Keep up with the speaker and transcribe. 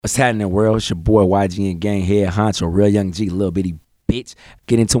What's happening, world? It's your boy YG and Gang Head Honcho, Real Young G, little bitty bitch.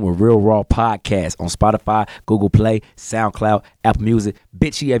 Get into a Real Raw podcast on Spotify, Google Play, SoundCloud, Apple Music.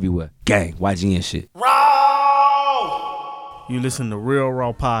 Bitch, he everywhere. Gang, YG and shit. Raw! You listen to Real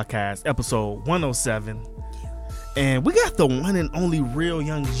Raw podcast, episode 107. And we got the one and only Real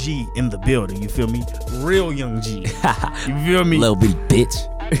Young G in the building. You feel me? Real Young G. You feel me? Little bitty bitch.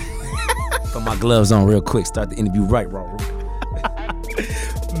 Put my gloves on real quick. Start the interview right, Raw.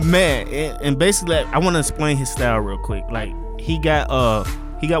 Man, and basically, I want to explain his style real quick. Like, he got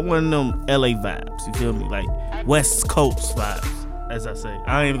one of them LA vibes. You feel me? Like West Coast vibes, as I say.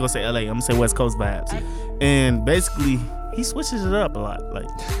 I ain't even gonna say LA. I'm gonna say West Coast vibes. And basically, he switches it up a lot. Like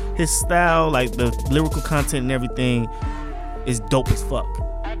his style, like the lyrical content and everything, is dope as fuck.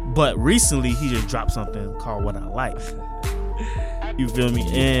 But recently, he just dropped something called What I Like. You feel me?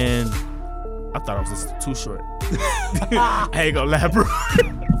 And I thought I was listening to Too Short. I ain't gonna lie, bro.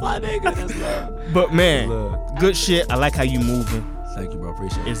 My nigga, that's love. But man, good shit. I like how you moving. Thank you, bro.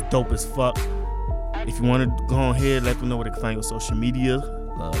 Appreciate it. It's dope as fuck. If you want to go on ahead, let them know where they can find your social media.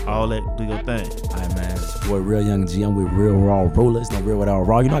 Love, all that, do your thing. All right, man. It's your boy Real Young G. I'm with Real Raw Rollers. No Real Without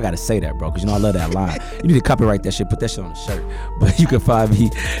Raw. You know I gotta say that, bro, because you know I love that line. You need to copyright that shit. Put that shit on the shirt. But you can find me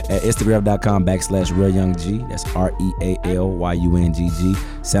at Instagram.com/Real Young G. That's RealYungGG.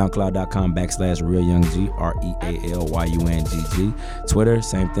 SoundCloud.com/Real Young G. RealYungGG. Twitter,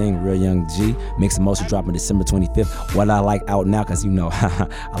 same thing. Real Young G. Mix and Motion dropping December 25th. What I Like out now, because you know I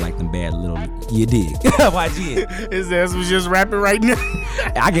like them bad little. You dig? YG. His ass was just rapping right now.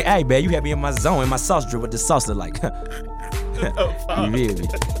 Hey man, you had me in my zone, in my sauce drip with the salsa like. You hear me?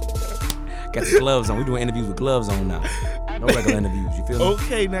 Got the gloves on. We doing interviews with gloves on now. No regular interviews. You feel me?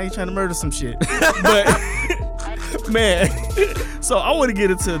 Okay, now you trying to murder some shit. But man, so I want to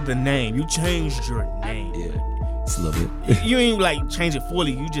get into the name. You changed your name. Yeah, it's a little bit. You ain't like change it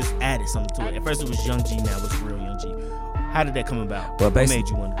fully. You just added something to it. At first it was Young G. Now it's Real Young G. How did that come about? Well, what made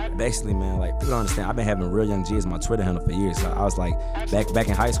you wonder? Basically, man, like people don't understand. I've been having Real Young G as my Twitter handle for years. So I was like, back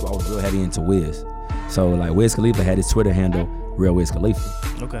in high school, I was real heavy into Wiz. So like Wiz Khalifa had his Twitter handle, Real Wiz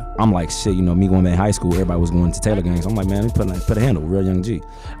Khalifa. Okay. I'm like, shit, you know, me going back in high school, everybody was going to Taylor gangs. I'm like, man, let me put a handle, Real Young G.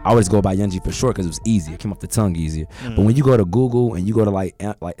 I always go by Young G for short because it was easy. It came off the tongue easier. Mm-hmm. But when you go to Google and you go to like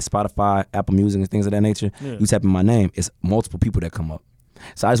Spotify, Apple Music and things of that nature, you type in my name, it's multiple people that come up.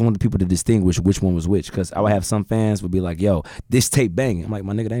 So I just wanted people to distinguish which one was which, because I would have some fans would be like, yo, this tape banging. I'm like,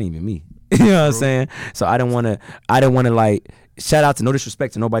 my nigga, that ain't even me. You know what I'm saying? So I didn't want to like, shout out to, no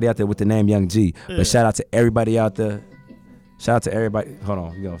disrespect to nobody out there with the name Young G, but shout out to everybody out there. Shout out to everybody. Hold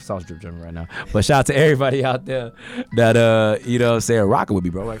on, you know, sauce drip jumping right now. But shout out to everybody out there that you know what I'm saying, rocking with me,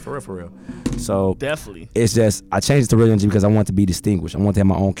 bro. Like for real. So definitely. It's just I changed it to Real Young G because I want to be distinguished. I want to have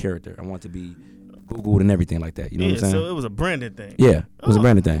my own character. I want to be Googled and everything like that. You know what I'm saying? So it was a branded thing. Yeah, it was a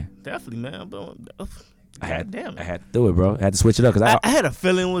branded thing. Definitely, man. But I had to do it, bro. I had to switch it up because I had a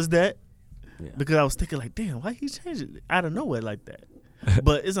feeling it was that because I was thinking like, damn, why he changed it out of nowhere like that?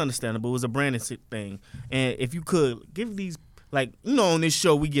 But it's understandable. It was a branded thing, and if you could give these, like, you know, on this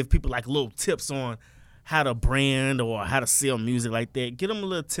show we give people like little tips on how to brand or how to sell music like that. Get them a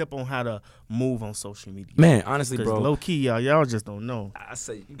little tip on how to move on social media. Man, honestly, bro. Low key, y'all just don't know. I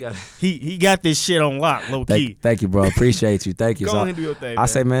say you got he got this shit on lock, low key. Thank you, bro. Appreciate you. Thank you. Go ahead and do your thing. I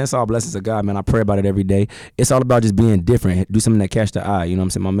say, man, it's all blessings of God, man. I pray about it every day. It's all about just being different. Do something that catch the eye. You know what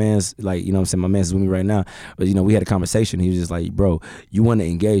I'm saying? My man's like, you know what I'm saying? My man's with me right now. But you know, we had a conversation. He was just like, bro, you want to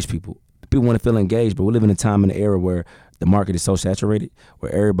engage people. People want to feel engaged, but we live in a time in an era where the market is so saturated,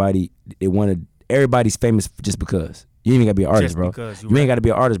 where everybody's famous just because. You ain't even gotta be an artist, bro. You ain't gotta be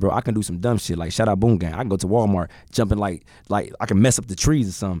an artist, bro. I can do some dumb shit like shout out Boom Gang. I can go to Walmart, jumping like I can mess up the trees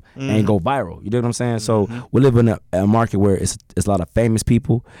or something and go viral. You know what I'm saying? So we live in a market where it's a lot of famous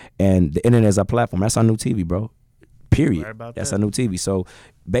people, and the internet is our platform. That's our new TV, bro. Period. That's our new TV. So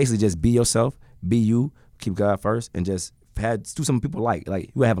basically, just be yourself, be you, keep God first, and just do something people like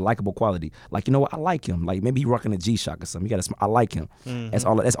you have a likable quality. Like, you know what, I like him. Like maybe he rocking a G-Shock or something. I like him. That's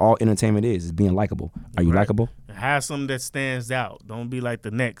all entertainment is being likable. Are you likable? Have something that stands out. Don't be like the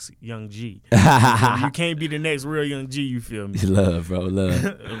next Young G. You can't be the next Real Young G, you feel me? Love, bro,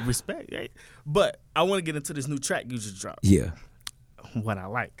 love. Respect, right? But I want to get into this new track you just dropped. Yeah. What I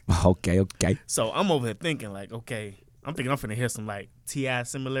Like. Okay. So I'm over here thinking like, okay, I'm finna hear some like T.I.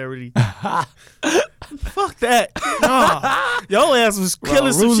 similarity. Fuck that. Nah. Your ass was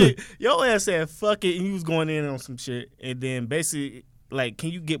killing some shit. Your ass said fuck it and you was going in on some shit. And then basically, like, can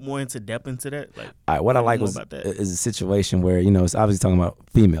you get more into depth into that? Like, all right, what I like is a situation where, you know, it's obviously talking about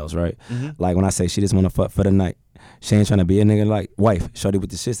females, right? Like when I say she just want to fuck for the night. She ain't trying to be a nigga like wife. Shorty with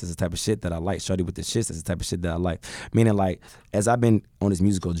the shits is the type of shit that I like. Shorty with the shits is the type of shit that I like. Meaning like, as I've been on this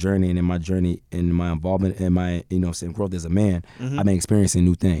musical journey and in my journey and my involvement and my, growth as a man, I've been experiencing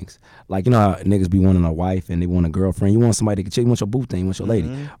new things. Like, you know how niggas be wanting a wife and they want a girlfriend. You want somebody to chick, you want your boo thing, you want your lady.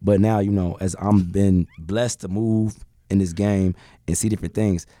 But now, as I'm been blessed to move in this game and see different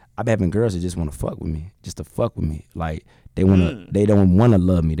things, I've been having girls that just want to fuck with me, just to fuck with me. Like, they don't want to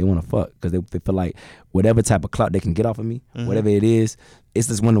love me. They want to fuck because they feel like whatever type of clout they can get off of me, whatever it is, it's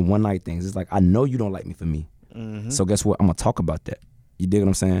just one of the one night things. It's like, I know you don't like me for me. So guess what? I'm going to talk about that. You dig what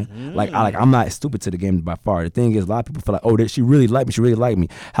I'm saying? Like, I'm not stupid to the game by far. The thing is, a lot of people feel like, oh, she really like me. She really like me.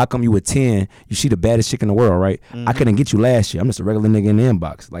 How come you were 10? She the baddest chick in the world, right? I couldn't get you last year. I'm just a regular nigga in the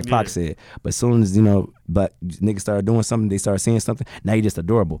inbox, like Pac said. But as soon as, but niggas started doing something, they started saying something, now you just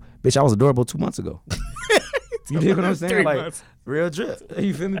adorable. Bitch, I was adorable 2 months ago. You dig what I'm saying? Like, real drip.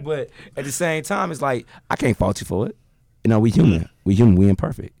 You feel me? But at the same time, it's like, I can't fault you for it. We human. We human. We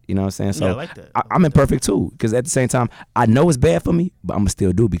imperfect. You know what I'm saying? So I like that. I'm imperfect too. Because at the same time, I know it's bad for me, but I'm going to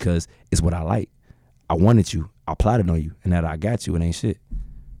still do it because it's what I like. I wanted you. I plotted on you. And now that I got you, it ain't shit.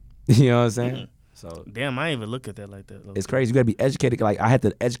 You know what I'm saying? So damn, I ain't even look at that like that. It's crazy. You got to be educated. Like, I had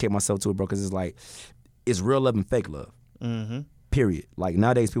to educate myself to it, bro, because it's like, it's real love and fake love. Period. Like,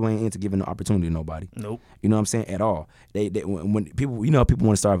 nowadays people ain't into giving no opportunity to nobody. Nope. You know what I'm saying? At all. They when people, people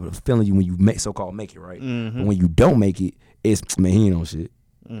want to start feeling you when you so-called make it, right? But when you don't make it, it's, man, he ain't on shit.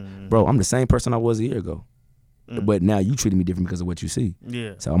 Bro, I'm the same person I was a year ago. But now you treating me different because of what you see.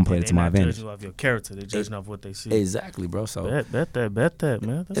 Yeah. So I'm playing it to my advantage. They're not judging off your character. They're judging off what they see. Exactly, bro. So bet that,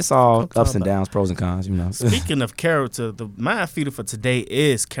 man. It's all ups and downs, pros and cons, Speaking of character, the mind feeder for today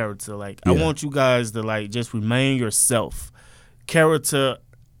is character. Like, I want you guys to, like, just remain yourself. Character,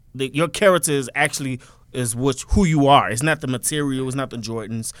 your character is actually who you are. It's not the material. It's not the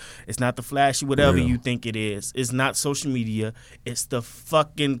Jordans. It's not the flashy whatever you think it is. It's not social media. It's the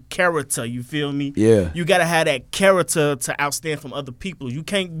fucking character. You feel me? Yeah. You gotta have that character to outstand from other people. You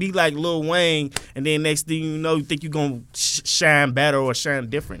can't be like Lil Wayne and then next thing you know, you think you're gonna shine better or shine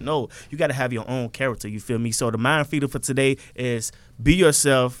different. No, you gotta have your own character. You feel me? So the mind feeder for today is be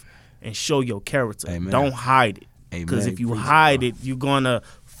yourself and show your character. Amen. Don't hide it. Because if you hide it, you're gonna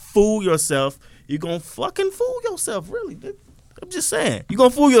fool yourself. You're gonna fucking fool yourself, really. I'm just saying. You're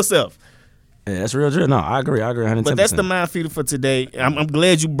gonna fool yourself. Yeah, that's real true. No, I agree 110%. But that's the mind feeder for today. I'm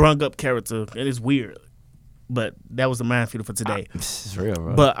glad you brung up character. It is weird. But that was the mind feeder for today. It's real,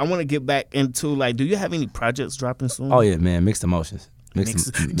 bro. But I want to get back into, like, do you have any projects dropping soon? Oh, yeah, man. Mixed emotions.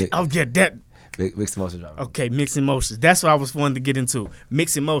 I'll get that. Mixed emotions dropping. Okay, mixed emotions. That's what I was wanting to get into.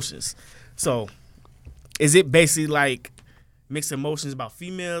 Mixed emotions. So, is it basically like mixed emotions about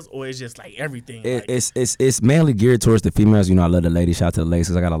females, or it's just like everything? It's mainly geared towards the females. I love the ladies. Shout out to the ladies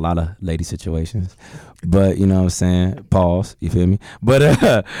because I got a lot of lady situations. But you know what I'm saying? Pause. You feel me? But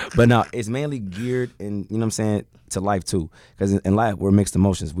no, it's mainly geared in, you know what I'm saying, to life too. Because in life we're mixed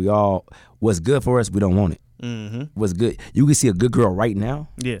emotions. What's good for us, we don't want it. What's good? You can see a good girl right now,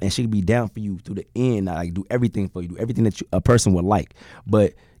 and she can be down for you through the end. Like, do everything for you, do everything that a person would like.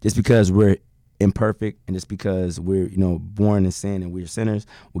 But just because we're imperfect and just because we're born in sin and we're sinners,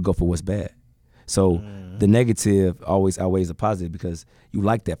 we go for what's bad. So the negative always outweighs the positive because you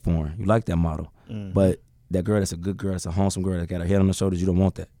like that foreign, you like that model, but that girl that's a good girl, that's a wholesome girl that got her head on her shoulders, you don't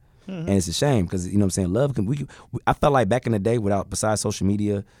want that. And it's a shame because you know what I'm saying, love can I felt like back in the day, besides social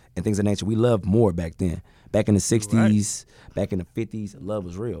media and things of nature, we loved more back then. Back in the 60s, back in the 50s, love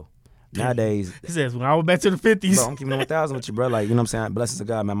was real. Nowadays, he says, when I was back to the 50s. Bro, I'm keeping it 1,000 with you, bro. Like, you know what I'm saying? Blessings to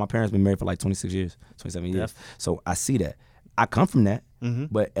God, man. My parents been married for like 26 years, 27 years. So I see that. I come from that.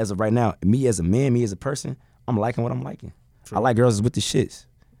 But as of right now, me as a man, me as a person, I'm liking what I'm liking. True. I like girls that's with the shits.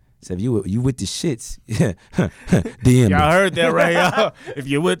 So if you with the shits, DM me. Y'all heard that, right, y'all? If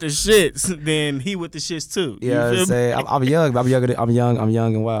you're with the shits, then he with the shits too. Yeah, I'm young. I'm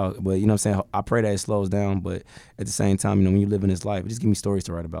young and wild. But you know what I'm saying? I pray that it slows down. But at the same time, when you live in this life, just give me stories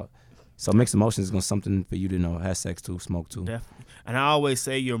to write about. So mixed emotions is gonna something for you to know. Have sex too, smoke too. Definitely. And I always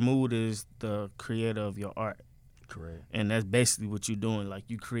say your mood is the creator of your art. Correct. And that's basically what you're doing. Like,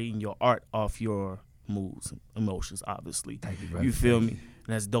 you creating your art off your moods, emotions, obviously. Thank you, brother. You feel me?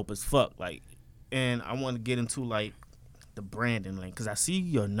 And that's dope as fuck. Like, and I want to get into like the branding link because I see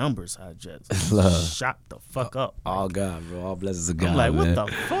your numbers. I just shot the fuck up. All God, bro. All blessings of God. I'm like, man. What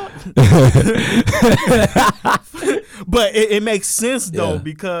the fuck? But it makes sense though,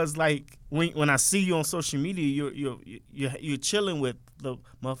 because like when I see you on social media, you're chilling with the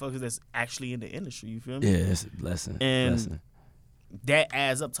motherfuckers that's actually in the industry. You feel me? Yeah, it's a blessing. And that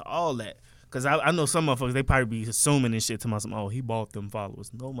adds up to all that. Cause I know some motherfuckers, they probably be assuming and shit to myself. Oh, he bought them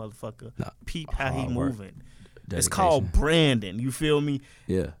followers. No, motherfucker. Peep how he moving. It's called branding. You feel me?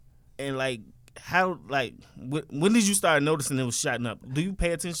 Yeah. And like, how, like, when did you start noticing it was shotting up? Do you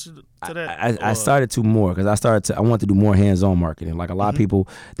pay attention to that? I started to more because I wanted to do more hands-on marketing. Like a lot of people,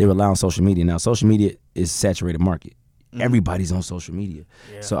 they rely on social media. Now, social media is a saturated market. Everybody's on social media.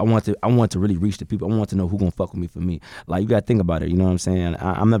 Yeah. So I want to really reach the people. I want to know who gonna fuck with me for me. Like, you gotta think about it, you know what I'm saying?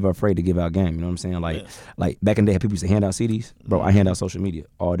 I'm never afraid to give out game, you know what I'm saying? Like back in the day, people used to hand out CDs. Bro, I hand out social media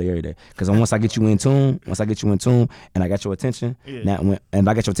all day, every day. Because once I get you in tune, and I got your attention, and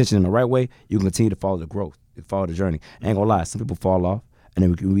I got your attention in the right way, you can continue to follow the growth, follow the journey. I ain't gonna lie, some people fall off.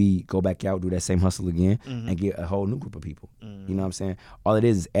 And then we go back out, do that same hustle again, and get a whole new group of people. You know what I'm saying? All it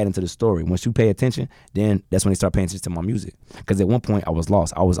is adding to the story. Once you pay attention, then that's when they start paying attention to my music. Because at one point, I was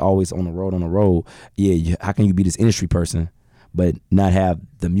lost. I was always on the road. Yeah, how can you be this industry person, but not have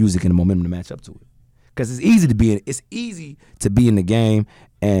the music and the momentum to match up to it? Because it's easy to be in the game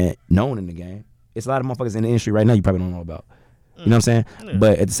and known in the game. It's a lot of motherfuckers in the industry right now you probably don't know about. You know what I'm saying? Yeah.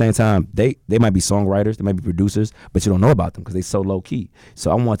 But at the same time, they might be songwriters, they might be producers, but you don't know about them because they so low key.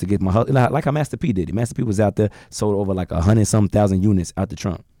 So I want to get my like how Master P did it. Master P was out there, sold over like 100-some thousand units out the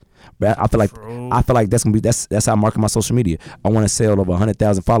trunk. But I feel like that's how I market my social media. I want to sell over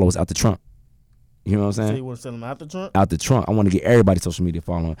 100,000 followers out the trunk. You know what I'm saying? So you want to sell them out the trunk? Out the trunk. I want to get everybody social media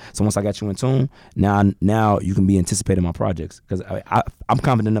following. So once I got you in tune, now you can be anticipating my projects because I'm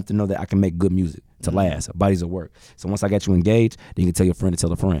confident enough to know that I can make good music to last, bodies of work. So once I got you engaged, then you can tell your friend to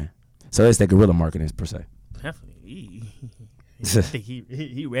tell a friend. So it's that guerrilla marketing per se. Definitely.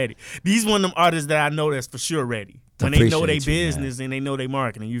 He ready. These one of them artists that I know that's for sure ready. When they know their business and they know their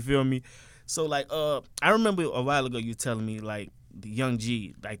marketing. You feel me? So like I remember a while ago you telling me like the Young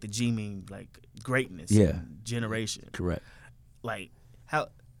G, like the G mean like greatness, generation. Correct. Like, how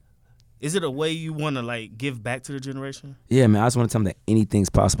is it a way you want to like give back to the generation? Yeah, man. I just want to tell them that anything's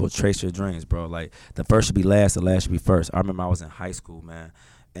possible. Trace your dreams, bro. Like the first should be last, the last should be first. I remember I was in high school, man,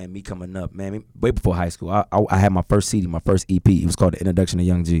 and me coming up, man. Way before high school, I had my first CD, my first EP. It was called The Introduction to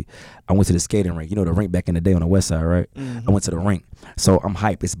Young G. I went to the skating rink. You know the rink back in the day on the west side, right? I went to the rink. So I'm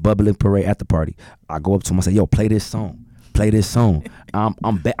hyped. It's bubbling parade at the party. I go up to him. I say, "Yo, play this song." Play this song. I'm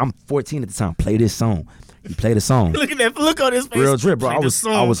 14 at the time. Play this song. He played the song. Look at that look on his face. Real drip, bro. I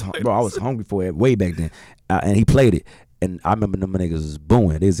was hungry for it way back then, and he played it. And I remember them niggas was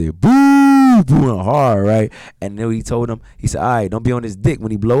booing. They said booing hard, right? And then he told them, he said, "All right, don't be on this dick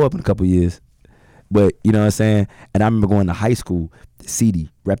when he blow up in a couple years." But you know what I'm saying? And I remember going to high school, CD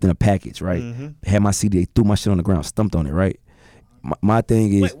wrapped in a package, right? Had my CD. They threw my shit on the ground, stumped on it, right? My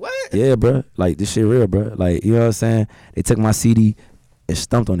thing is, wait, what? Yeah, bro. Like this shit real, bro. Like, you know what I'm saying? They took my CD and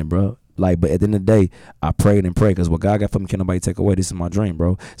stumped on it, bro. Like, but at the end of the day, I prayed and prayed because what God got for me can't nobody take away. This is my dream,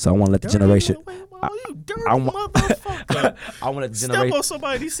 bro. So I want to let the generation. I want to let the generation step on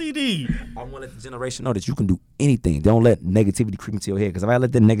somebody's CD. I want to let the generation know that you can do anything. Don't let negativity creep into your head. Because if I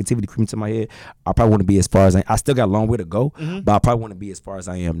let that negativity creep into my head, I probably want to be as far as I still got a long way to go, but I probably want to be as far as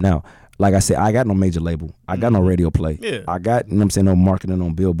I am now. Like I said, I got no major label. I got no radio play. Yeah. I got, you know what I'm saying, no marketing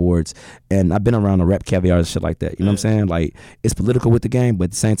on billboards. And I've been around the rap caviar and shit like that. You know what I'm saying? Like, it's political with the game, but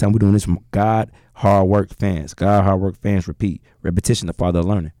at the same time, we're doing this from God, hard work, fans. God, hard work, fans, repeat. Repetition, the father of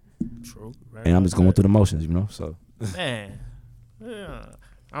learning. True. Right. And I'm just going through the motions, you know? So. Man. Yeah.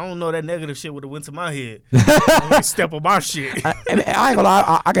 I don't know, that negative shit would have went to my head. I step on my shit. I ain't gonna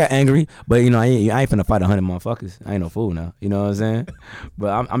lie, I got angry, but you know, I ain't finna fight 100 motherfuckers. I ain't no fool now. You know what I'm saying?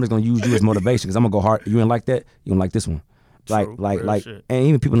 But I'm just gonna use you as motivation because I'm gonna go hard. You ain't like that? You don't like this one. True, like, shit. And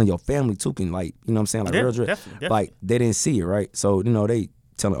even people in your family too can, like, you know what I'm saying? Like, real drip. Definitely. Like, they didn't see it, right? So, you know, they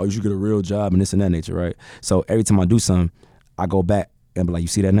tell me, oh, you should get a real job and this and that nature, right? So every time I do something, I go back and be like, you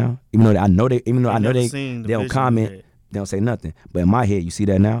see that now? Even though I know they don't comment. They don't say nothing. But in my head, you see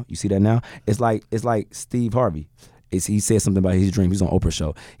that now? You see that now? It's like Steve Harvey. He said something about his dream. He was on Oprah's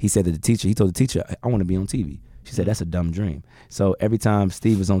show. He told the teacher, I want to be on TV. She said, that's a dumb dream. So every time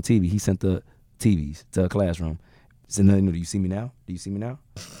Steve was on TV, he sent the TVs to a classroom. Said, no, do you see me now? Do you see me now?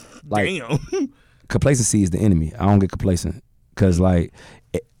 Like, damn. Complacency is the enemy. I don't get complacent. Because, like,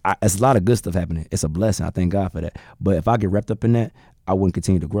 it's a lot of good stuff happening. It's a blessing. I thank God for that. But if I get wrapped up in that, I wouldn't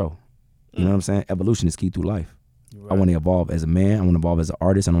continue to grow. You know what I'm saying? Evolution is key through life. Right. I want to evolve as a man. I want to evolve as an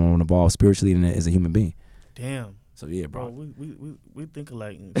artist. And I want to evolve spiritually and as a human being. Damn. So yeah, bro. We think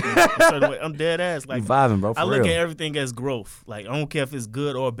alike in a certain way. I'm dead ass. Like, you vibing, bro. I look at everything as growth. Like, I don't care if it's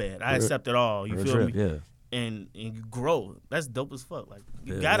good or bad. I accept it all. You feel me? Yeah. And you grow. That's dope as fuck. Like,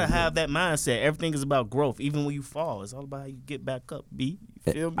 you gotta have that mindset. Everything is about growth. Even when you fall, it's all about how you get back up. B.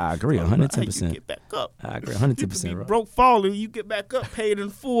 You feel me? I agree, 110%. You get back up. I agree, 110%. You be broke falling, you get back up, paid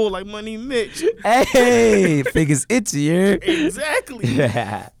in full like Money Mitch. Hey, fingers itchy, yeah. Exactly.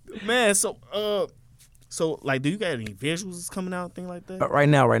 Man, so So, like, do you got any visuals coming out, thing like that? Right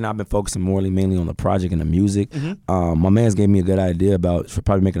now, I've been focusing mainly on the project and the music. Mm-hmm. My man's gave me a good idea about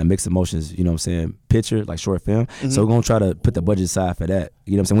probably making a Mixed Emotions, you know what I'm saying, picture, like short film. So we're going to try to put the budget aside for that.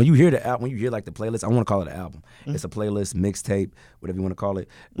 You know what I'm saying? When you hear the album, when you hear like the playlist, I want to call it an album. It's a playlist, mixtape, whatever you want to call it.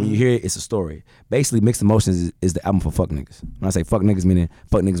 When you hear it, it's a story. Basically, Mixed Emotions is the album for fuck niggas. When I say fuck niggas, meaning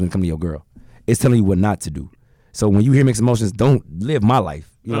fuck niggas when it come to your girl. It's telling you what not to do. So when you hear Mixed Emotions, don't live my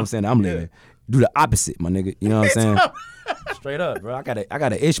life. You know what I'm saying? I'm living. Do the opposite, my nigga. You know what I'm saying? Straight up, bro. I got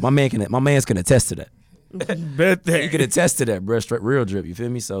an issue. My man's can attest to that. Bet that. You can attest to that, bro. Straight real drip. You feel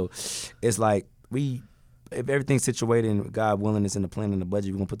me? So it's like if everything's situated and God willing, it's in the plan and the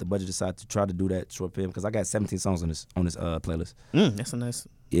budget, we're gonna put the budget aside to try to do that short film because I got 17 songs on this playlist. That's a nice.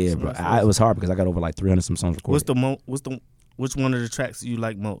 Yeah, bro. It was hard because I got over like 300 some songs recorded. Which one of the tracks you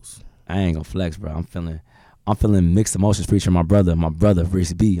like most? I ain't gonna flex, bro. I'm feeling Mixed Emotions featuring my brother,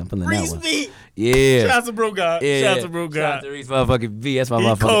 Reese B. I'm feeling that one. Reese B. Yeah. Shout out to Bro God. Yeah. Shout out to Bro God. Shout out to Reese motherfucking B. That's my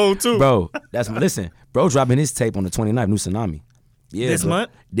motherfucker. Cold too. Bro, listen, bro dropping his tape on the 29th, New Tsunami. Yeah, This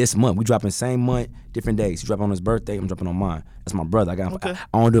month? This month. We dropping same month, different days. He dropping on his birthday, I'm dropping on mine. That's my brother. Okay.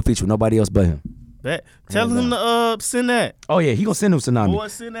 I don't do a feature with nobody else but him. Bet. Tell him to send that. Oh yeah, he gonna send New Tsunami. Boy,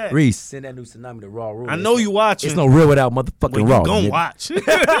 send that. Reese, send that New Tsunami to Raw Rule. I know you watching. It's no real without motherfucking Raw. You gonna nigga. watch.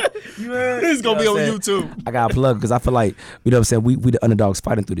 It's gonna be on YouTube. I got a plug because I feel like, you know what I'm saying, we the underdogs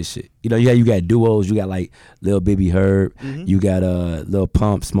fighting through this shit. You know, you got duos, you got like Lil Baby Herb, you got Lil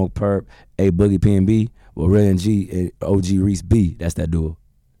Pump, Smoke Perp, A Boogie PNB, well Ray and G and OG Reese B. That's that duo.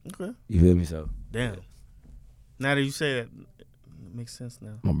 Okay. You feel me? So Damn. Now that you say that, it makes sense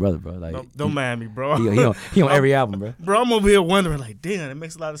now. my brother, bro. Like Don't mind me, bro. he on every album, bro. Bro, I'm over here wondering, like, damn, it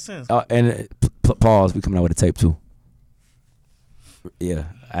makes a lot of sense. And pause, we coming out with a tape too. Yeah,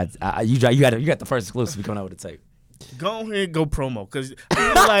 you got the first exclusive. We coming out with a tape. Go ahead and go promo, because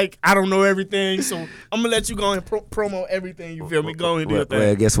I feel like I don't know everything, so I'm going to let you go and promo everything, you feel me? Go ahead and do your thing.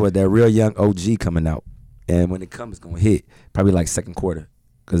 Well, guess what? That Real Young OG coming out. And when it comes, it's going to hit probably like second quarter.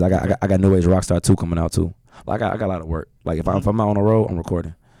 Because I got New Age Rockstar 2 coming out too. Like I got a lot of work. Like if I'm out on the road, I'm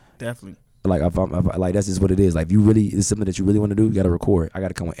recording. Definitely. Like if like that's just what it is. Like if you really, it's something that you really want to do, you got to record. I got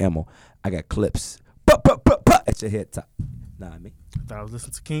to come with ammo. I got clips. At your head top. Nah, me. I thought I was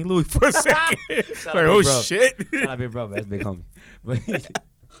listening to King Louis for a second. Like, oh shit. Nah, big bro, that's big homie.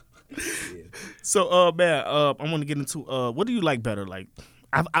 So, man, I want to get into what do you like better? Like,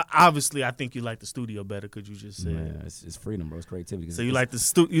 obviously, I think you like the studio better because you just said. Man, it's freedom, bro. It's creativity. So you like the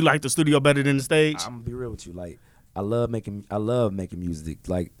studio better than the stage? I'm gonna be real with you. Like, I love making music.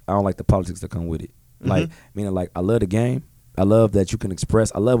 Like, I don't like the politics that come with it. Like, meaning like I love the game. I love that you can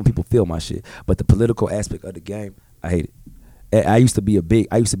express. I love when people feel my shit. But the political aspect of the game, I hate it. I used to be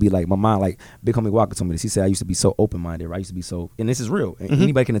like my mind, like Big Homie Walker told me this. He said I used to be so open minded. Right? I used to be so, and this is real. And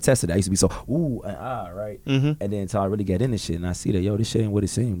anybody can attest to that. I used to be so ooh and ah, right. And then until I really get in this shit, and I see that this shit ain't what it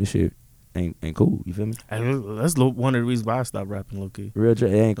seemed. This shit ain't cool. You feel me? And that's one of the reasons why I stopped rapping, low key. Real, it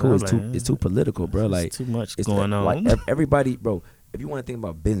ain't cool. Like, it's too political, bro. Like too much going on. Like everybody, bro. If you want to think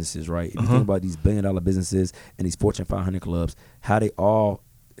about businesses, right? If you think about these $1 billion businesses and these Fortune 500 clubs, how they all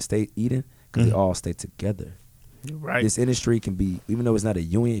stay eating because they all stay together. You're right. This industry can be, even though it's not a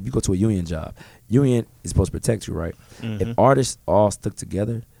union, if you go to a union job, union is supposed to protect you, right? If artists all stuck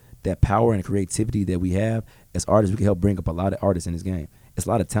together, that power and creativity that we have as artists, we can help bring up a lot of artists in this game. It's a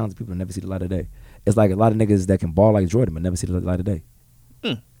lot of talented people that never see the light of day. It's like a lot of niggas that can ball like Jordan but never see the light of day. You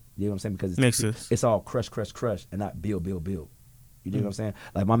know what I'm saying? Because it's all crush, and not build. You know what I'm saying?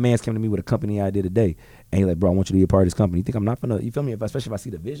 Like my man's came to me with a company idea today, and he's like, "Bro, I want you to be a part of this company." You think I'm not gonna? You feel me? Especially if I see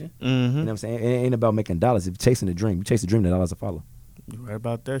the vision. You know what I'm saying? It ain't about making dollars. If you're chasing the dream, you chase the dream, the dollars will follow. You're right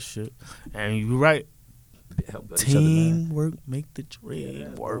about that shit, and you're right. Help Teamwork make the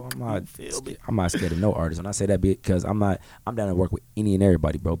dream work. I'm not scared of no artist. When I say that, because I'm down to work with any and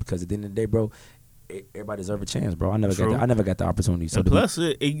everybody, bro. Because at the end of the day, bro, everybody deserves a chance, bro. I never got the opportunity. So and plus,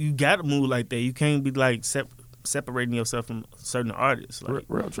 you gotta move like that. You can't be like separating yourself from certain artists. Like,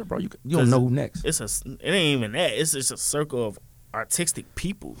 real trip, bro. You don't know who next. It ain't even that. It's just a circle of artistic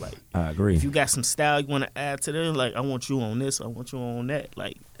people. Like, I agree. If you got some style you want to add to them, like I want you on this, I want you on that.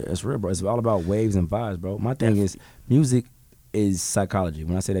 Like, it's real, bro. It's all about waves and vibes, bro. My thing is music is psychology.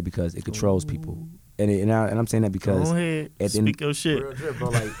 When I say that, because it controls people, and I'm saying that because go ahead, speak your shit, real trip, bro.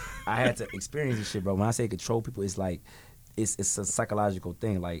 Like I had to experience this shit, bro. When I say control people, it's like it's a psychological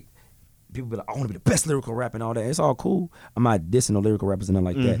thing. Like, people be like, I want to be the best lyrical rapper and all that. It's all cool. I'm not dissing no lyrical rappers and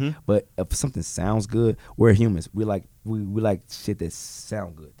nothing like that. But if something sounds good, we're humans. We like shit that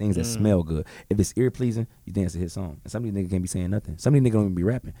sound good, things that smell good. If it's ear pleasing, you think it's a hit song. And some of these niggas can't be saying nothing. Some of these niggas don't even be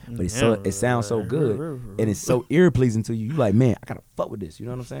rapping, but it sounds so good and it's so ear pleasing to you. You like, man, I gotta fuck with this. You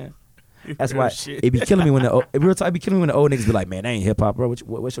know what I'm saying? That's Real why shit. it be killing me when it be killing me when the old niggas be like, man, that ain't hip hop, bro.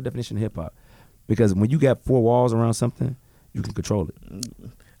 What's your definition of hip hop? Because when you got four walls around something, you can control it.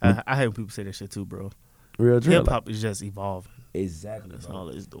 I hate when people say that shit too, bro. Real drill. Hip hop is just evolving. Exactly. That's bro. all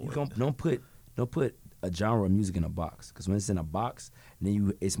it's doing. Don't put a genre of music in a box. Because when it's in a box,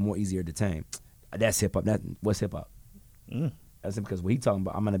 then it's more easier to tame. That's hip hop. What's hip hop? That's it, because what he talking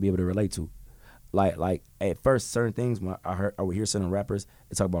about, I'm gonna be able to relate to. Like at first, certain things when I would hear certain rappers,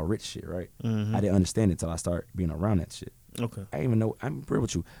 they talk about rich shit, right? Mm-hmm. I didn't understand it until I started being around that shit. Okay. I didn't even know. I'm real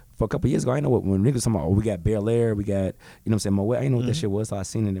with you. For a couple of years ago, I didn't know what when niggas talking about. Oh, we got Bel Air, we got, you know what I'm saying, Moet. I didn't know what that shit was till I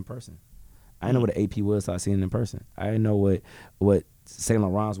seen it in person. I didn't know what the AP was till I seen it in person. I didn't know what Saint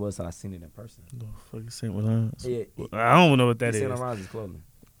Laurent was till I seen it in person. The fuck is Saint Laurent? Yeah, I don't know what that is. Saint Laurent is clothing.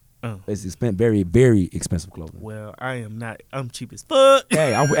 Oh. It's very, very expensive clothing. Well, I am not. I'm cheap as fuck.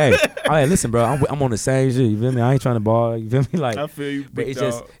 Hey, listen, bro. I'm on the same shit. You feel me? I ain't trying to ball. You feel me? Like, I feel you, but big it's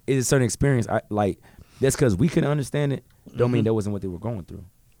dog. a certain experience. That's because we couldn't understand it. Don't mean that wasn't what they were going through.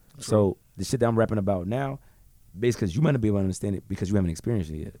 True. So the shit that I'm rapping about now, basically, because you might not be able to understand it because you haven't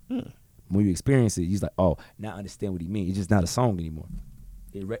experienced it yet. When you experience it, you're like, oh, now I understand what he means. It's just not a song anymore.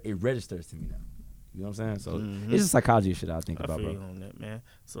 It registers to me now. You know what I'm saying? So it's just psychology shit I think I about, feel bro. you on that, man.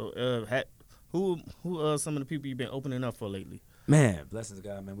 So, who some of the people you've been opening up for lately? Man, blessings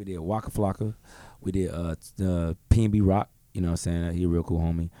God, man. We did Waka Flocka. We did P&B Rock. You know what I'm saying? He a real cool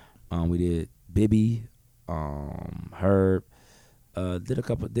homie. We did Bibby, Herb. Did a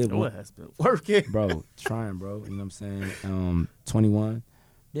couple. Did It one, has been working. bro. Trying, bro. You know what I'm saying? 21.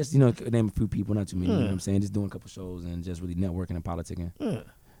 Just, you know, name a few people, not too many. You know what I'm saying? Just doing a couple shows and just really networking and politicking. Yeah.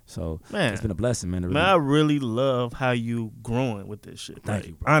 So Man. it's been a blessing, man. Man, I really love how you growing with this shit. Thank Like,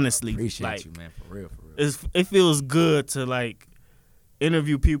 you, bro. honestly, Appreciate like, you, man. For real, for real. it feels good to like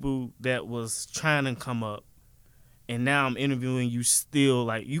interview people that was trying to come up, and now I'm interviewing you still.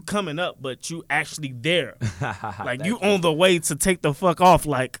 Like, you coming up, but you actually there. Like, you on the way to take the fuck off.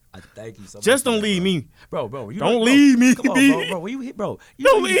 Like, I thank you so much. just for don't that, leave bro. me. Bro. Don't leave me, Come on, B. bro. When you hit, bro.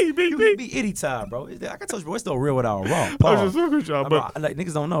 Don't leave me, You B. hit me anytime, bro. Like I told you, bro, it's still real without raw. I was Pause. just fucking with y'all, Bro, but like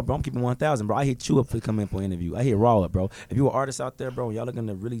niggas don't know, bro. I'm keeping 1,000, bro. I hit you up to come in for an interview. I hit Raw up, bro. If you an artist out there, bro, y'all looking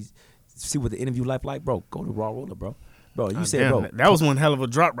to really see what the interview life like, bro, go to Raw Roller, bro. Bro, you said, damn, bro, that was one hell of a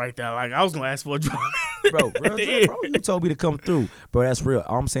drop right there. Like, I was gonna ask for a drop. bro, real shit, bro. You told me to come through, bro. That's real.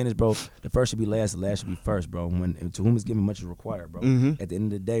 All I'm saying is, bro, the first should be last, the last should be first, bro. When to whom is given, much is required, bro. At the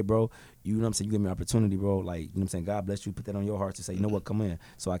end of the day, bro, you know what I'm saying. You give me an opportunity, bro. Like, you know what I'm saying. God bless you. Put that on your heart to say, you know what, come in.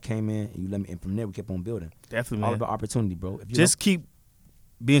 So I came in, and you let me, and from there we kept on building. Definitely, All man. about opportunity, bro. If you Just keep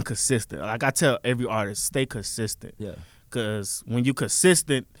being consistent. Like I tell every artist, stay consistent. yeah. Cause when you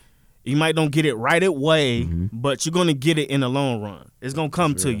consistent, you might don't get it right away, but you're gonna get it in the long run. It's gonna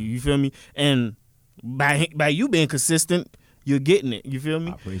come to real. you. You feel me? And by you being consistent, you're getting it. You feel me?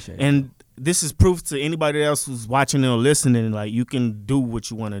 I appreciate it. And this is proof to anybody else who's watching or listening. Like, you can do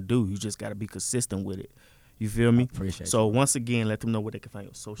what you want to do. You just gotta be consistent with it. You feel me? Appreciate So once again, let them know where they can find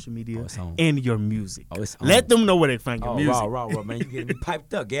your social media Oh, it's on. and your music. Oh, it's on. Let them know where they can find your Oh, music. raw, man. You getting me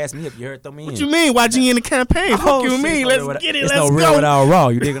piped up. Gas me up. You heard? Throw me in. What you mean? YG in the campaign? Fuck you shit, mean? it's no Let's real without- get it. It's Let's no real go. without raw.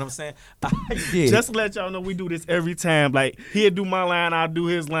 You dig what I'm saying? You did. Just to let y'all know, we do this every time. Like, he'll do my line, I'll do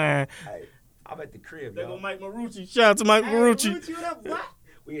his line. Hey, I'm at the crib, They yo. go Mike Marucci. Shout out to Mike Marucci.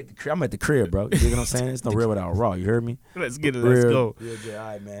 We at the crib. I'm at the crib, bro. You dig what I'm saying? It's no real without raw. You heard me? Let's get it. Let's go. Real G. All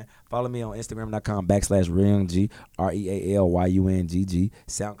right, man. Follow me on Instagram.com/RealYoungG, RealYungGG,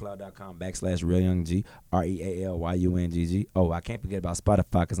 SoundCloud.com/RealYoungG, RealYungGG. Oh, I can't forget about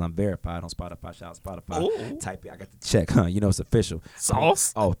Spotify because I'm verified on Spotify. Shout out Spotify. Ooh. Type it. I got the check, huh? You know it's official.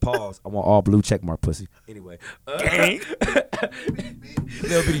 Sauce. Oh, pause. I want all blue check mark pussy. Anyway. Gang.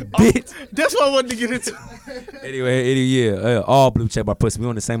 Little bitty bitch. That's what I wanted to get into. Anyway, yeah, all blue check my pussy. We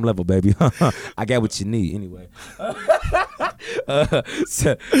on the same level, baby. I got what you need. Anyway,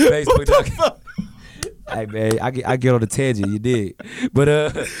 so, Facebook. Hey man, I get on the tangent. You did, but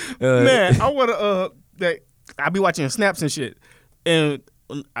Man, I wanna that I be watching snaps and shit, and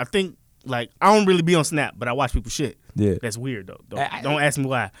I think like I don't really be on Snap, but I watch people's shit. Yeah. That's weird though. Don't ask me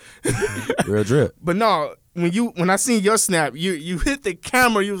why. Real drip. But no, when I seen your Snap, you hit the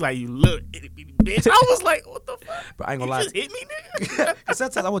camera. You was like, you little itty bitty bitch. I was like, what the fuck? But I ain't You gonna lie. just hit me, nigga.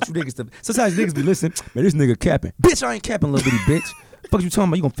 Sometimes I want you niggas to. Sometimes niggas be listening. Man, this nigga capping. Bitch, I ain't capping, little bitty bitch. Fuck you talking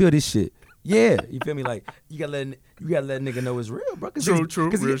about? You gonna feel this shit. Yeah, you feel me? Like you gotta let nigga know it's real, bro. True,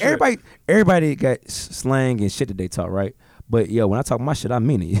 Because real everybody got slang and shit that they talk, right? But yo, when I talk my shit, I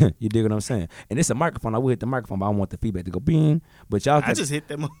mean it. You dig what I'm saying? And it's a microphone. I would hit the microphone, but I want the feedback to go bing. But y'all, I just hit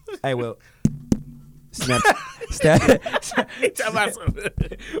them. hey, well, snap.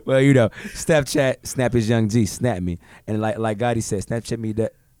 Well, you know, Snapchat, Snap is Young G, snap me, and like Gotti said, Snapchat me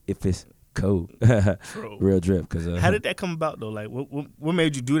that. if it's cool. Real drip. Cause how did that come about though? Like, what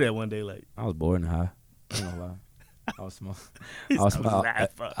made you do that one day? Like, I was bored and high. I ain't gonna lie. I was smoking. I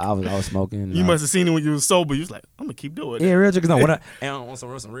was smoking. You must have seen it when you was sober. You was like, I'm gonna keep doing it. Yeah, real drip. No, and on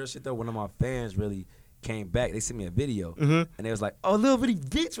some real shit though, one of my fans really came back. They sent me a video, and they was like, "Oh, little bitty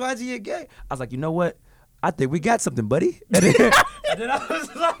bitch, why'd you get gay?" I was like, "You know what? I think we got something, buddy." And then I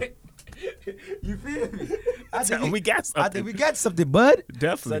was like, "You feel me? I think we got something, bud."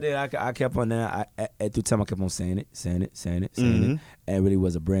 Definitely. So then I kept on there. Through time I kept on saying it, and it really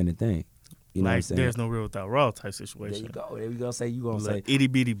was a branded thing. You know like, what I'm saying? There's no real without raw type situation. There you go. You gonna say itty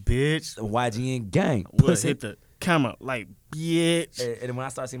bitty bitch. YGN gang. We'll hit the camera like bitch. And when I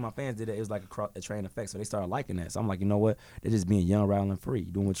started seeing my fans did it, it was like a train effect. So they started liking that. So I'm like, you know what? They're just being young, rattling free,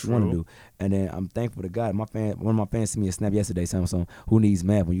 doing what you want to do. And then I'm thankful to God. One of my fans sent me a snap yesterday saying something, who needs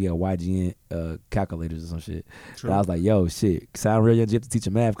math when you got YGN calculators or some shit. And I was like, yo, shit, sound real young, you have to teach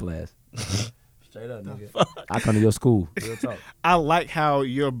a math class. Straight up, nigga. I come to your school. Real talk. I like how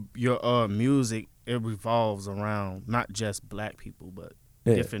your music, it revolves around not just black people, but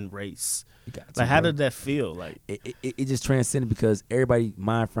different race. Like, how did that feel? Like, it just transcended because everybody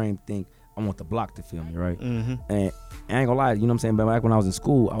mind frame think I want the block to feel me, right? And I ain't gonna lie, you know what I'm saying? But back when I was in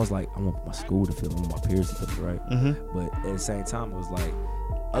school, I was like, I want my school to feel me, I want my peers to feel me, right? But at the same time, it was like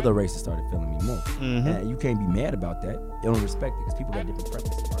other races started feeling me more, and you can't be mad about that. They don't respect it because people got different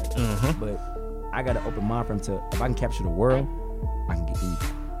preferences, right? But I got an open mind frame to, if I can capture the world, I can get anybody.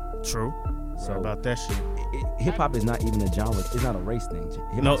 True. So about that shit. Hip hop is not even a genre. It's not a race thing.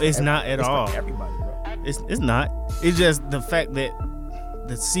 No, it's not at all. It's for everybody, bro. It's not. It's just the fact that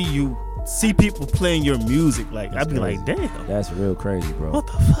see people playing your music. Like, I'd be like, damn. That's real crazy, bro. What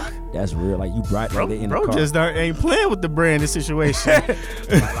the fuck? That's real. Like, you bright bro, like in bro the car. Just ain't playing with the brand situation.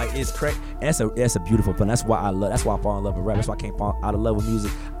 like it's crazy. That's a beautiful fun. That's why I fall in love with rap. That's why I can't fall out of love with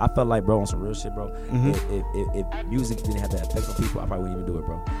music. I felt like, bro, on some real shit, bro. If music didn't have that effect on people, I probably wouldn't even do it,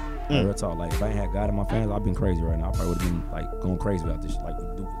 bro. Like, real talk. Like, if I ain't had God in my fans, I'd been crazy right now. I probably would have been like going crazy about this shit. Like,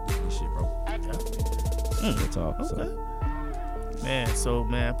 do this shit, bro. Real talk. Okay. So.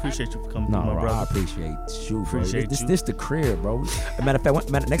 Man, I appreciate you for coming through, my brother. I appreciate you, bro. Appreciate you. This the crib, bro. Matter of fact,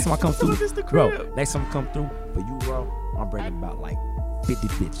 next time I come through, bro. Next time I come through for you, bro, I'm bringing about like 50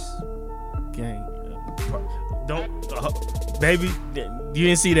 bitches. Gang, don't, baby. You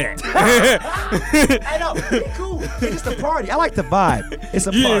didn't see that. I know, it's cool. It's the party. I like the vibe. It's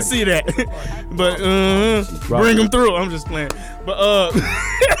a party. You didn't see that, but bring them through. I'm just playing, but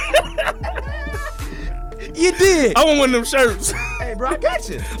You did. I want one of them shirts. Hey, bro, I got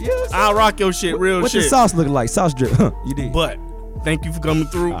you. I'll rock your shit, real what shit. What the sauce look like? Sauce drip. You did. But thank you for coming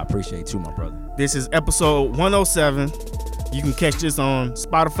through. I appreciate you, my brother. This is episode 107. You can catch this on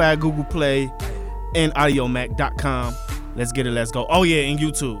Spotify, Google Play, and audiomac.com. Let's get it. Let's go. Oh, yeah, and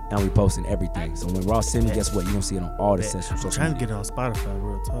YouTube. And we posting everything. So when Ross send me, guess what? You're going to see it on all the sessions. I'm trying to get it on Spotify,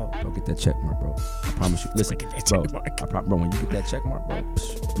 real talk. Bro, get that check mark, bro. I promise you. Listen, bro, when you get that check mark, bro,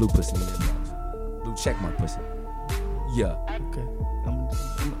 blue pussy in there, bro. Blue check mark pussy. Yeah. Okay. I'm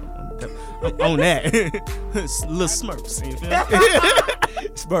on that. Little Smurfs. You feel me?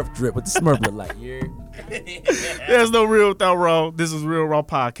 Smurf drip. What the Smurf look like? Yeah. There's no real without raw. This is Real Raw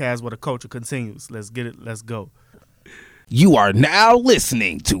Podcast where the culture continues. Let's get it. Let's go. You are now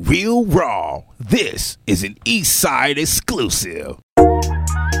listening to Real Raw. This is an East Side exclusive. It's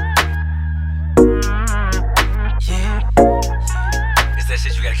that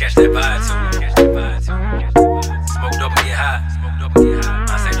shit you gotta catch that vibe too. Smoked up and get high.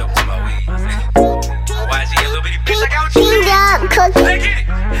 I say dope to my weed. YG a little bitty bitch, I got what you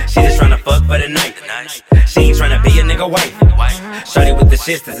need. She just tryna fuck for the night. She ain't tryna be a nigga wife. Shorty with the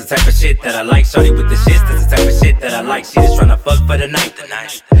shits, that's the type of shit that I like. Shorty with the shits, that's the type of shit that I like. She just tryna fuck for the night.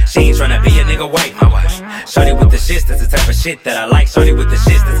 She ain't tryna be a nigga wife. Shorty with the shits, that's the type of shit that I like. Shorty with the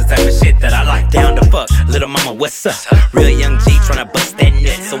shits, that's the type of shit that I like. Down to fuck, little mama, what's up? Real young G tryna bust that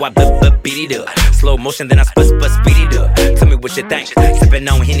nut, so I beat it up. Slow motion, then I speed it up. Tell me what you think. Sippin'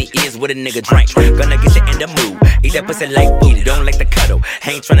 on Henny is what a nigga drink. Gonna get you in the mood. Eat that pussy like food. Don't like the cuddle.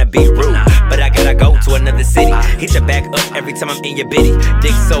 Ain't tryna be rude, but I gotta go to another city. Hit your back up every time I'm in your bitty.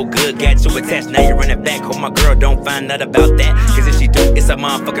 Dick so good, got you attached. Now you're running back. Hope my girl don't find out about that. Cause if she do, it's a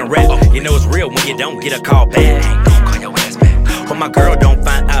motherfucking rap. You know it's real when you don't get a call back. Ain't gon' call your ass back. Hope my girl don't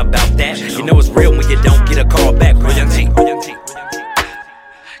find out about that. You know it's real when you don't get a call back. Real young G.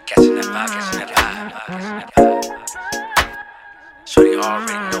 Catching that vibe. Shorty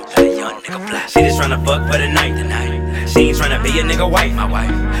already know that a young nigga fly. She just tryna fuck for the night. She ain't tryna be a nigga wife.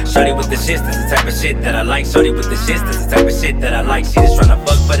 Shorty with the shits, that's the type of shit that I like. Shorty with the shits, that's the type of shit that I like. She just tryna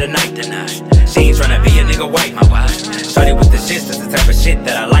fuck for the night. She ain't tryna be a nigga wife. Shorty with the shits. shits, that's the type of shit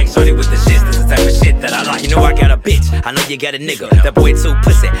that I like. Shorty with the shits, that's the type of shit that I like. You know I got a bitch, I know you got a nigga. That boy too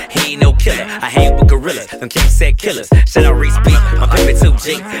pussy, he ain't no killer. I hang with gorillas, them king said killers. Shout out Reese B, my baby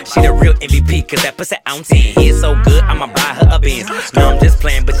 2G. She the real MVP, cause that pussy on 10. He is so good, I'ma buy her a Benz. No, I'm just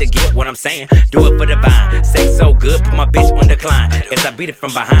playing, but you get what I'm saying. Do it for the vine, sex so good, put my bitch on decline. As I beat it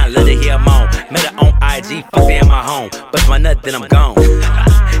from behind, let her hear her moan. Met her on IG, fuck her in my home. Bust my nut, then I'm gone.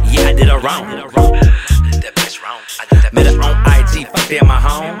 Yeah, I did her wrong. That bitch wrong. Met her on IG, fuck her in my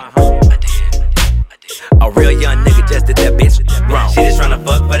home. A real young nigga just did that bitch wrong. She just tryna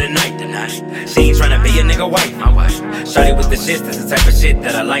fuck for the night tonight. She ain't tryna be a nigga wife. My wife. Shorty with the shits, that's the type of shit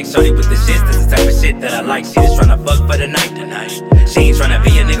that I like. Shorty with the shits, that's the type of shit that I like. She just tryna fuck for the night tonight. She ain't tryna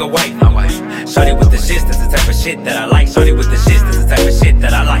be a nigga wife. My wife. Shorty with the shits, that's the type of shit that I like. Shorty with the shits, that's the type of shit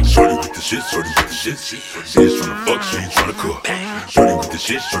that I like. Shorty with the shit, shorty with the shit. She ain't tryna fuck, she ain't tryna cook. Shorty with the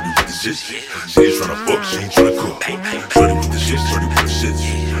shit, shorty with the shit. She ain't tryna fuck, she ain't tryna cook. Shorty with the shit, shorty with the shit.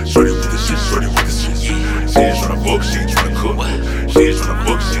 Shorty with the shit, shorty with the shit. She ain't tryna fuck, she ain't tryna cook. She ain't tryna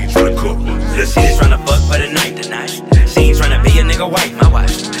fuck, she ain't tryna cook. Yeah, she just tryna fuck for the night tonight. She ain't tryna be a nigga wife. My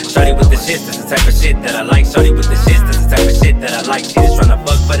wife. Shorty with the shit, that's the type of shit that I like. Shorty with the shit, that's the type of shit that I like. She just tryna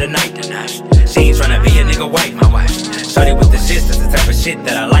fuck for the night tonight. She ain't tryna be a nigga wife. My wife. Shorty with the shit, that's the type of shit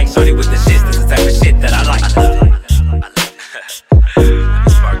that I like. Shorty with the shit, that's the type of shit that I like. I love it.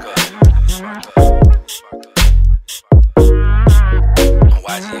 Spark up.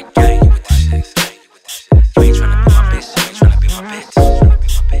 YG gang, you with the shit. You ain't tryna be my bitch. You ain't tryna be my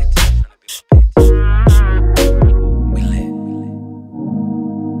bitch. We lit.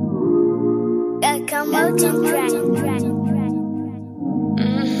 That come out to track.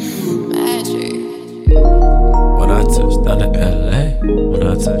 Magic. When I touched down to LA, when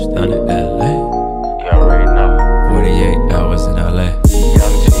I touched down to LA, You already know. 48 hours in LA.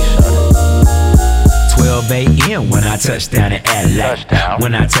 Young G shot it. 12 a.m. when I touch down in LA. Touchdown.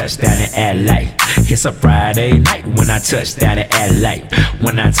 When I touch down in LA. It's a Friday night when I touch down in LA.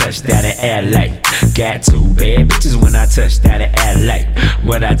 When I touch down in LA. Got two bad bitches when I touch down in LA.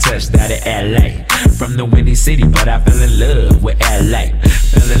 When I touch down in LA. From the Windy City, but I fell in love with LA.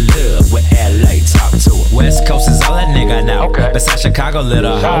 Fell in love with LA. Talk to it. West Coast is all a nigga now. Okay. Besides Chicago,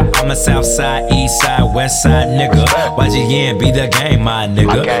 little hoe. I'm a South Side, East Side, West Side nigga. YGN be the game, my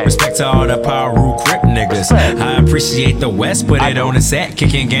nigga. Okay. Respect to all the Power Rule Crip niggas. I appreciate the West, put it on the set.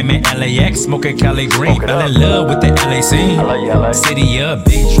 Kicking game in LAX, smoking Cali Green. Smoke it Fell up. in love with the LA scene. I love you, LA. City of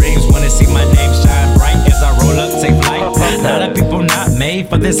big dreams, wanna see my name shine bright as I roll up, take flight. A lot of people not made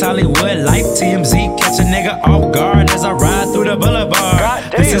for this Hollywood life. TMZ catch a nigga off guard as I ride through the boulevard.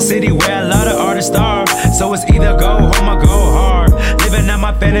 Goddamn. This is a city where a lot of artists starve, so it's either go home or go hard. Living out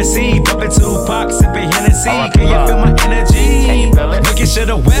my fantasy, bumping Tupac, sipping Hennessy. Can you feel my energy? Can you feel it? Making sure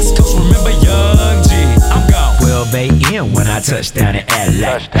the West Coast remember Young G. I'm gone. 12 a.m. when I touch down in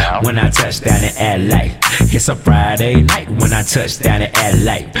LA. Touchdown. When I touch down in LA. It's a Friday night when I touch down in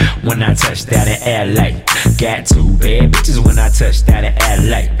LA. When I touch down in LA. Got two bad bitches when I touch down in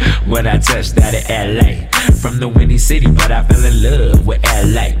LA. When I touch down in LA. From the Windy City, but I fell in love with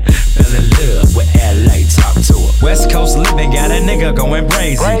LA. Fell in love with LA. Talk to it. West Coast living got a nigga going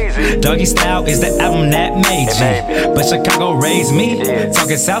crazy. Doggy Style is the album that made It made you. me. But Chicago raised me. Yeah.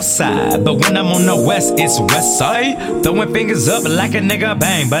 Talking South Side, but when I'm on the West, it's West Side. Throwing fingers up like a nigga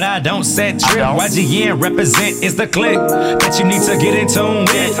bang, but I don't set trip. don't. YGN represent is the click that you need to get in tune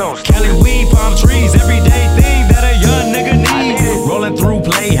Get in with. tune. Cali weed, palm trees, everyday thing that a young nigga I need need. it. Rolling through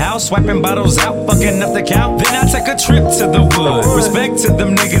Playhouse, swiping bottles out, fucking up the count. Then I take a trip to the wood. Respect to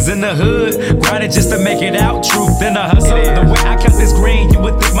them niggas in the hood, grinding just to make it out. Truth in the hustle. It is. The way I count this green, you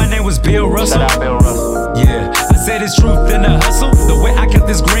would think my name was Bill Russell. Shout out Bill Russell. Yeah, I said it's truth in the hustle. The way I kept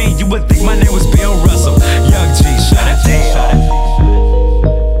this green, you would think my name was Bill Russell. Young G, shut it. Shot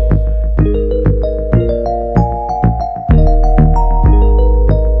it.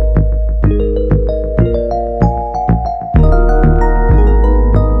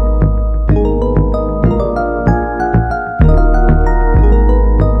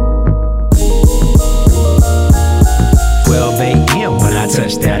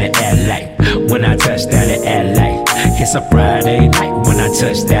 Touchdown in LA. When I touch down in LA. It's a Friday night when I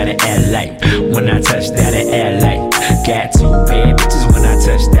touch down in LA. When I touch down in LA. Got two bad bitches when I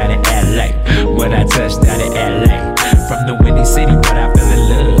touch down in LA. When I touch down in LA. From the Windy City, but I fell in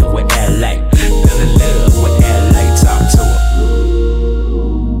love with LA. Fell in love with LA. Talk to her.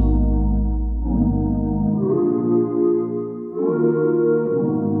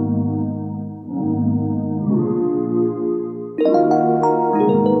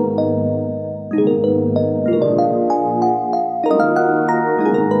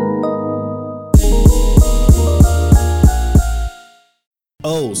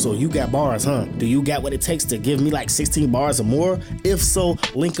 Oh, so you got bars, huh? Do you got what it takes to give me like 16 bars or more? If so,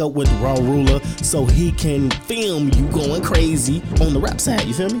 link up with Raw Ruler so he can film you going crazy on the rap side,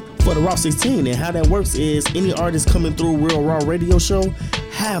 you feel me? For the Raw 16, and how that works is any artist coming through Real Raw Radio Show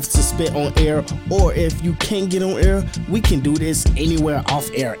have to spit on air, or if you can't get on air, we can do this anywhere off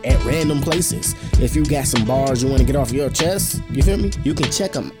air at random places. If you got some bars you want to get off your chest, you feel me? You can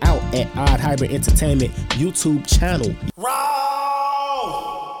check them out at Odd Hybrid Entertainment YouTube channel.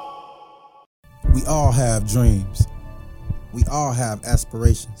 We all have dreams. We all have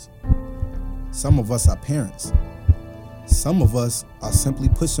aspirations. Some of us are parents. Some of us are simply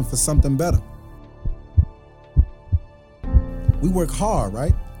pushing for something better. We work hard,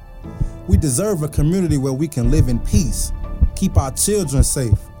 right? We deserve a community where we can live in peace, keep our children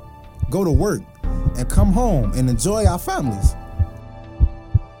safe, go to work, and come home and enjoy our families.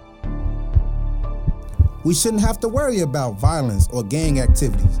 We shouldn't have to worry about violence or gang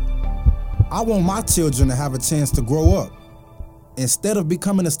activities. I want my children to have a chance to grow up. Instead of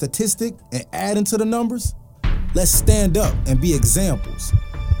becoming a statistic and adding to the numbers, let's stand up and be examples.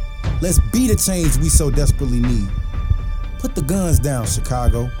 Let's be the change we so desperately need. Put the guns down,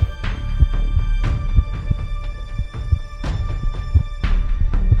 Chicago.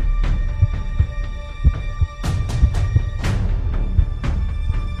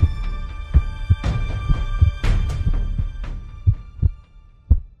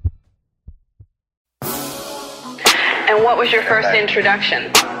 And what was your first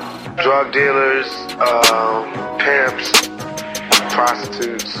introduction? Drug dealers, pimps,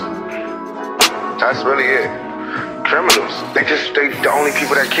 prostitutes. That's really it. Criminals. They the only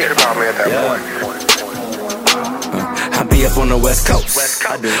people that cared about me at that point. I be up on the West Coast,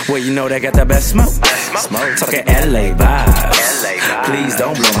 where you know they got the best smoke. Talking LA vibes. Please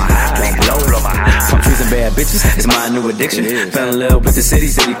don't blow my high. I'm choosing bad bitches, it's my new addiction. Fell in love with the city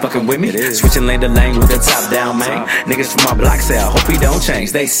fucking with me. Switching lane to lane with the top down, man. Niggas from my block say I hope he don't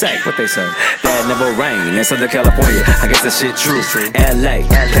change. They say, what they say? That never rain in Southern California. I guess that shit true. LA,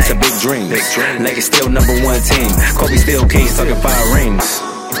 that's a big dream. Lakers still number one team. Kobe still kings, talking 5 rings.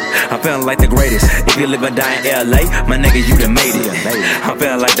 I'm feeling like the greatest. If you live and die in LA, my nigga, you done made it. I'm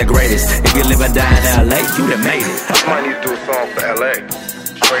feeling like the greatest. If you live and die in LA, you done made it. I might need to do a song for LA.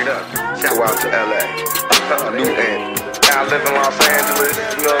 Straight up. Go out to LA. And I live in Los Angeles.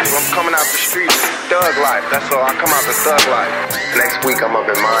 You know, I'm coming out the streets. Thug life. That's all. I come out the thug life. Next week, I'm up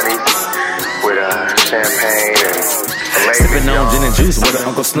in Monty's with champagne and sipping on gin and juice with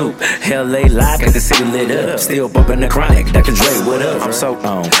Uncle Snoop. LA live, got the city lit up. Still bumping the chronic. Dr. Dre, what up? I'm so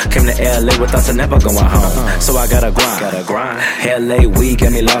on. Came to LA with thoughts of never going home. So I gotta grind. LA week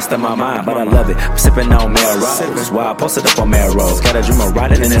got me lost in my mind, but I love it. I'm sipping on Melrose. Why I posted up on Melrose. Got a dream of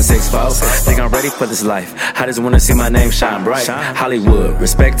riding in a 6-4. Think I'm ready for this life. I just wanna see my name shine bright. Hollywood,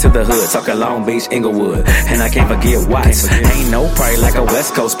 respect to the hood. Talking Long Beach, Inglewood. And I can't forget Watts. Ain't no party like a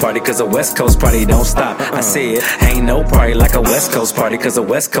West Coast party, cause a West Coast party don't stop. I said, ain't no party like a West Coast party, cause a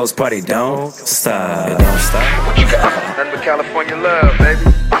West Coast party don't stop. It don't stop. What you got? Nothing but California love, baby.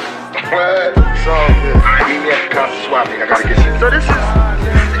 What? So good. Meet me at the concert swapping. I gotta get you. So this is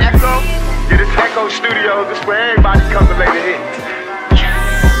Echo. Yeah, this is Echo Studios. This is where everybody comes to lay the hits.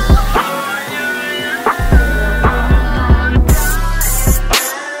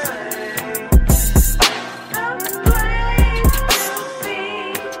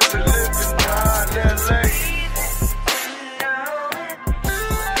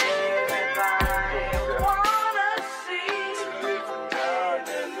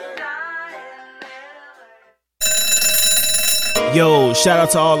 Yo, shout out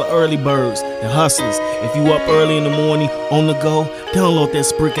to all the early birds and hustlers. If you up early in the morning, on the go, download that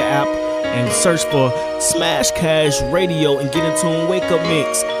Spreaker app and search for Smash Cash Radio and get into a wake up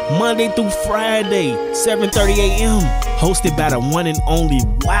mix. Monday through Friday, 7:30 a.m. Hosted by the one and only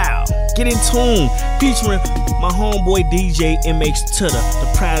Wow. Get in tune, featuring my homeboy DJ MH Tutter,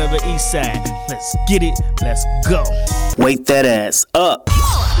 the pride of the East Side. Let's get it, let's go. Wake that ass up.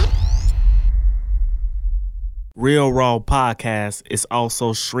 Real Raw Podcast is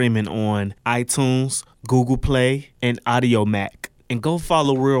also streaming on iTunes, Google Play, and Audio Mac. And go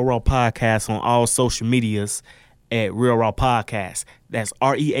follow Real Raw Podcast on all social medias at Real Raw Podcast. That's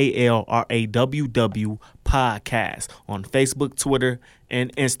RealRawW Podcast on Facebook, Twitter,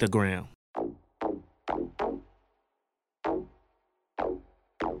 and Instagram.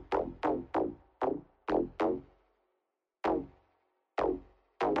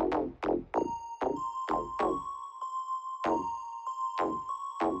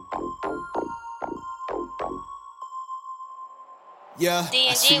 Yeah,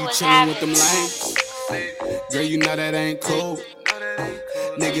 I see you chillin' with them lanes. Girl, you know that ain't cool.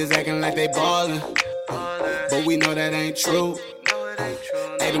 Niggas acting like they ballin', but we know that ain't true.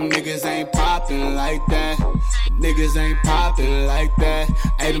 Hey, them niggas ain't poppin' like that. Niggas ain't poppin' like that.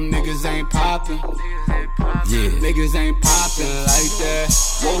 Hey, them niggas ain't poppin'. Yeah. Niggas ain't poppin' like that.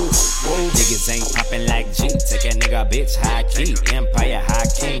 Whoa, whoa. Niggas ain't poppin' like G. Take a nigga bitch high key. Empire high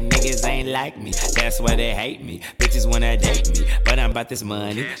king. Niggas ain't like me. That's why they hate me. Bitches wanna date me. But I'm about this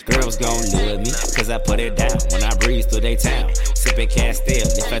money. Girls gon' love me. Cause I put it down when I breeze through they town. Sippin' Castile.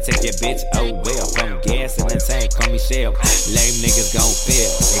 If I take your bitch, oh well. Pump gas in the tank. Call me Shell. Lame niggas gon'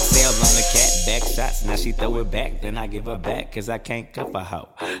 fail. Excel on the cat. Back shots. Now she throw it back. Then I give her back. Cause I can't cuff a hoe.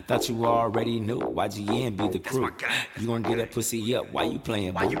 Thought you already knew. YGN be the crew. You gon' get that pussy up. Why you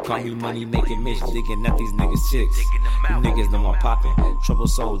playin'? Boo? Call me money making Mitch. Digging up these niggas chicks. You niggas know I'm poppin'. Trouble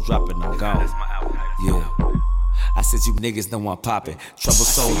soul dropping. I'm gone. Yeah. I said you niggas know I'm poppin'. Trouble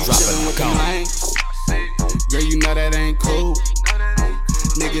soul dropping. I'm gone. Girl, you know that ain't cool.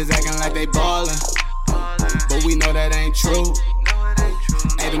 Niggas acting like they ballin', but we know that ain't true.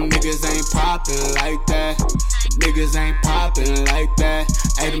 Hey, them niggas ain't poppin' like that. Niggas ain't poppin' like that.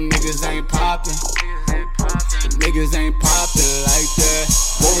 Hey, them niggas ain't poppin'. Niggas ain't poppin' like that.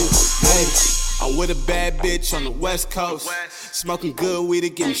 Whoa, hey. I'm with a bad bitch on the West Coast. Smoking good weed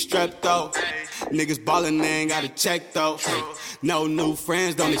and getting strapped out. Niggas ballin', they ain't got a check though. No new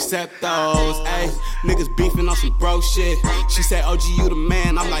friends, don't accept those. Ay, niggas beefing on some bro shit. She said, OG, you the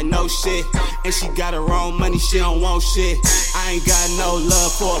man. I'm like, no shit. And she got her own money, she don't want shit. I ain't got no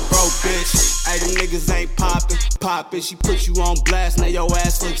love for a broke bitch. Ay, them niggas ain't poppin'. She put you on blast, now your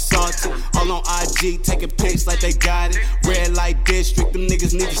ass look salty. All on IG, taking pics like they got it. Red light district, them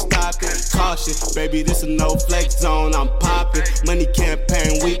niggas need to stop it. Caution, baby, this a no flex zone. I'm poppin'. Money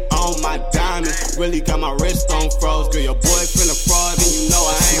campaign, we on my diamond. Really got my wrist on froze. Girl, your boyfriend a fraud, and you know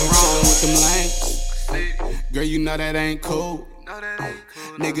I ain't wrong with them lanes. Girl, you know that ain't cool.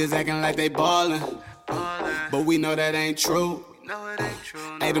 Niggas acting like they ballin', but we know that ain't true.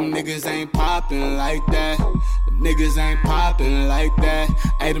 Hey, them niggas ain't poppin' like that. Them niggas ain't poppin' like that.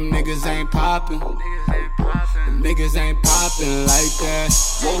 Hey, them niggas ain't poppin'. Them niggas ain't poppin' like that.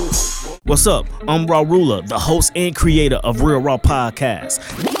 Whoa. What's up? I'm Raw Ruler, the host and creator of Real Raw Podcast.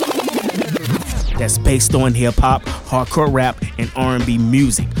 That's based on hip-hop, hardcore rap, and R&B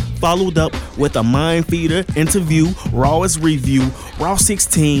music. Followed up with a Mind Feeder interview, Rawest review, Raw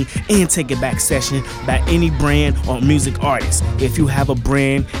 16, and Take It Back session by any brand or music artist. If you have a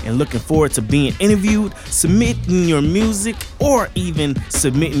brand and looking forward to being interviewed, submitting your music, or even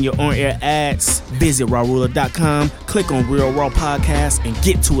submitting your on-air ads, visit rawruler.com, click on Real Raw Podcast, and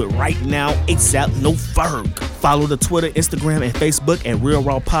get to it right now, ASAP, no ferg. Follow the Twitter, Instagram, and Facebook at Real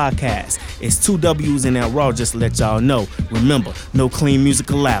Raw Podcast. It's 2 W's in that Raw, just to let y'all know. Remember, no clean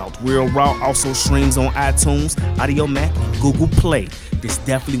music allowed. Real Raw also streams on iTunes, Audio Mac, and Google Play. This is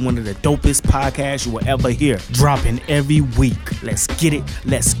definitely one of the dopest podcasts you will ever hear. Dropping every week. Let's get it.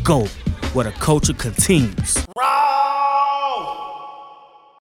 Let's go. Where the culture continues. Raw!